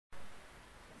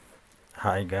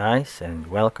Hi guys and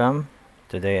welcome.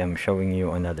 Today I'm showing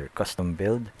you another custom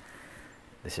build.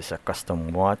 This is a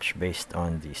custom watch based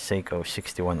on the Seiko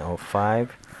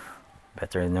 6105,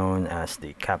 better known as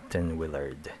the Captain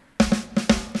Willard.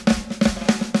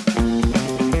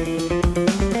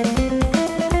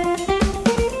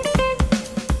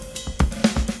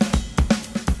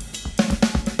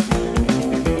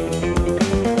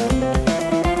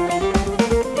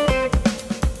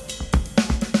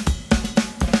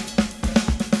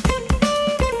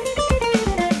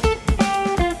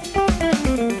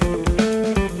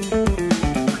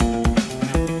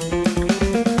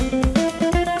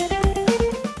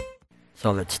 So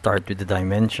let's start with the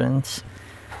dimensions.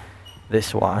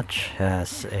 This watch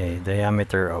has a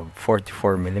diameter of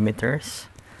 44 millimeters,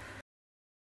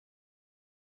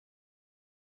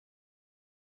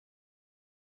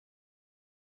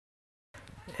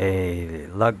 a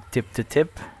lug tip to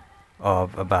tip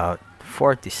of about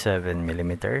 47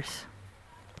 millimeters,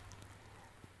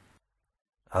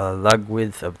 a lug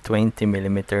width of 20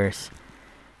 millimeters,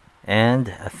 and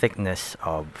a thickness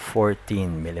of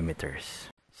 14 millimeters.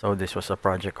 So this was a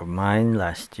project of mine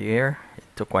last year. It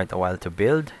took quite a while to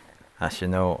build. As you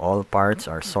know, all parts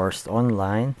are sourced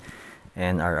online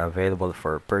and are available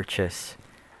for purchase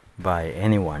by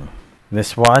anyone.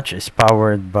 This watch is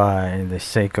powered by the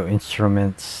Seiko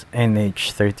Instruments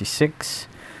NH36,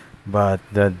 but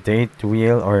the date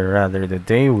wheel, or rather the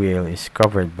day wheel, is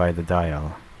covered by the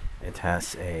dial. It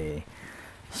has a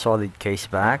solid case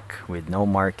back with no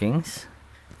markings.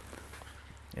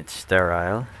 It's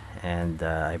sterile, and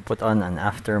I put on an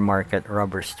aftermarket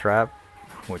rubber strap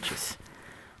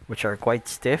which are quite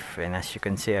stiff, and as you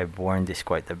can see, I've worn this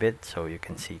quite a bit, so you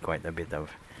can see quite a bit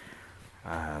of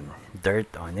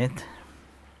dirt on it.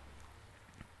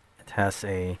 It has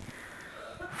a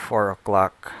 4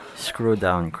 o'clock screw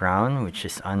down crown which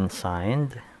is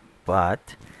unsigned,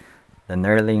 but the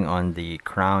knurling on the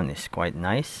crown is quite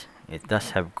nice. It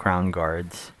does have crown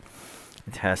guards.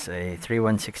 It has a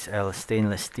 316L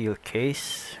stainless steel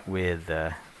case with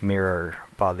mirror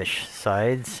polish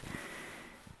sides,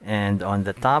 and on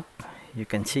the top you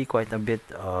can see quite a bit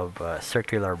of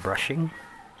circular brushing,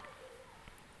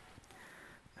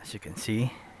 as you can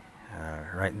see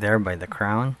right there by the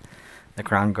crown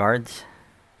guards.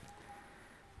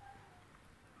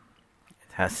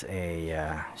 It has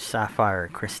a sapphire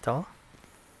crystal,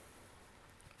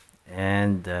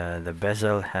 and the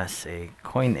bezel has a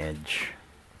coin edge.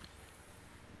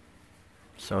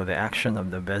 So the action of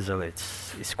the bezel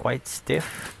is quite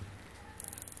stiff.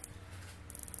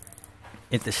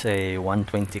 It is a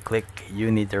 120 click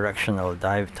unidirectional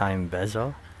dive time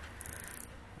bezel,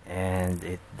 and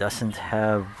it doesn't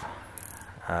have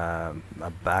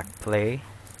a back play,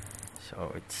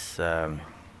 so it's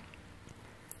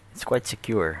quite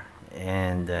secure.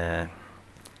 And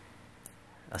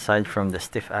aside from the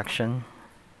stiff action,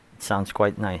 it sounds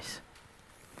quite nice.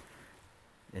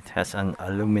 It has an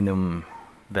aluminum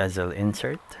bezel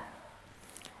insert,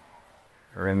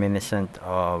 reminiscent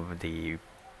of the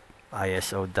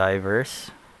ISO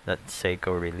divers that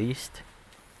Seiko released.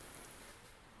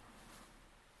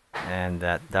 And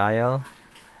that dial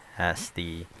has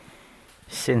the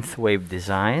Synth Wave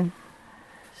design,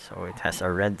 so it has a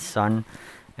red sun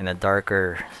and a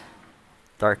darker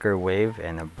wave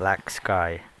and a black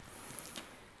sky.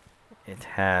 It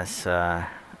has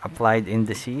applied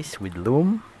indices with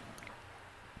lume,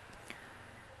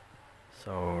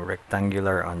 so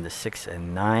rectangular on the 6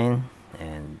 and 9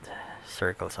 and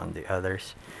circles on the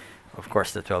others. Of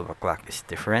course, the 12 o'clock is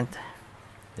different.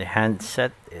 The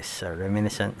handset is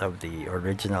reminiscent of the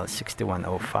original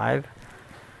 6105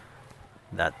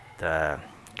 that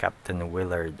Captain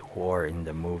Willard wore in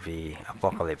the movie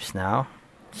Apocalypse Now.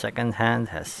 Second hand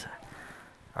has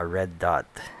a red dot.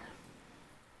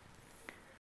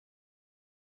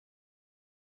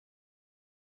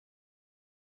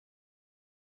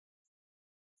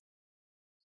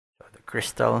 So the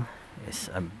crystal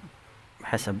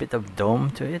has a bit of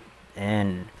dome to it,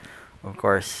 and of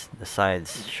course the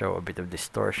sides show a bit of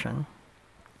distortion.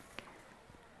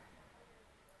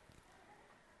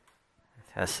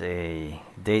 It has a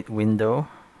date window.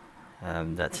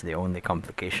 That's the only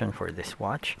complication for this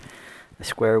watch. The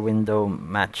square window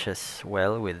matches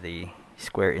well with the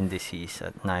square indices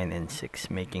at 9 and 6,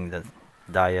 making the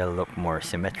dial look more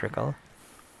symmetrical.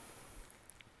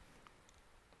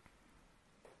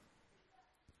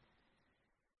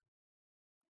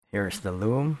 Here's the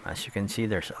lume. As you can see,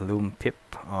 there's a lume pip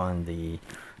on the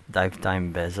dive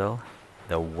time bezel.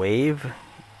 The wave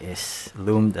is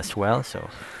lumed as well, so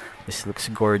this looks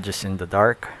gorgeous in the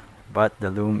dark, but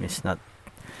the lume is not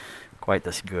quite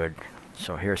as good.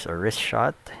 So here's a wrist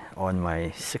shot on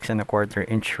my 6¼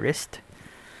 inch wrist.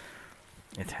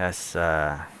 It has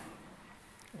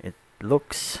it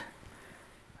looks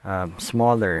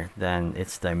smaller than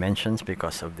its dimensions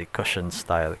because of the cushion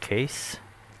style case.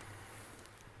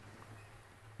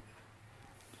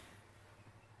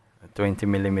 A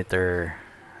 20mm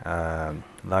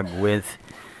lug width.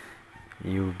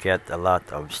 You get a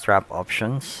lot of strap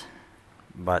options,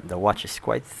 but the watch is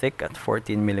quite thick at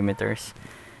 14mm,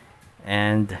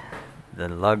 and the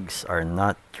lugs are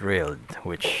not drilled,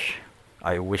 which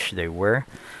I wish they were,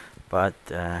 but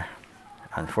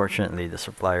unfortunately the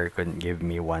supplier couldn't give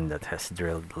me one that has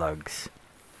drilled lugs.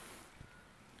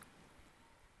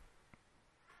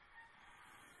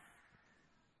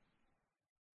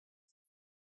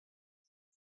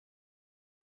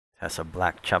 It has a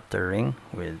black chapter ring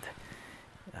with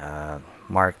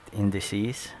marked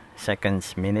indices,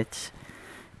 seconds, minutes,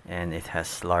 and it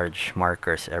has large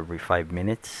markers every 5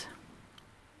 minutes.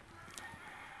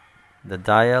 The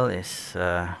dial is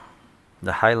the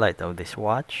highlight of this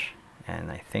watch, and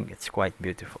I think it's quite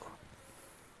beautiful.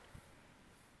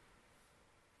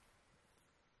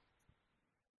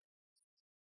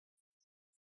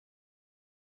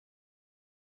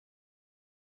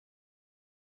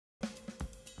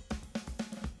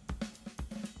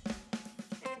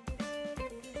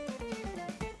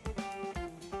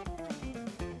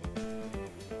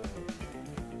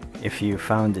 If you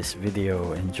found this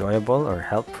video enjoyable or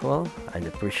helpful, I'd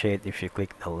appreciate if you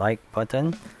click the like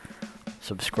button,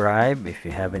 subscribe if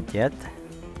you haven't yet,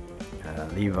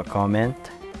 leave a comment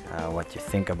what you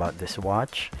think about this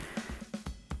watch.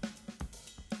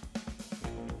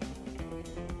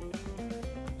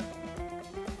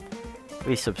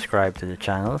 Please subscribe to the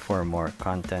channel for more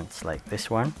contents like this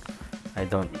one. I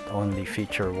don't only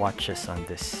feature watches on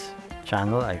this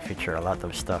channel, I feature a lot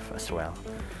of stuff as well.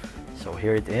 So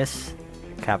here it is,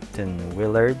 Captain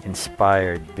Willard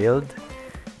inspired build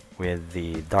with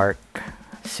the dark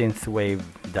Synth Wave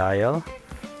dial,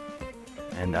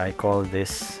 and I call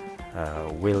this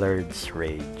Willard's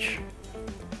Rage.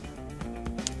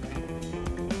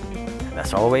 And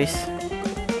as always,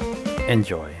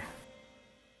 enjoy.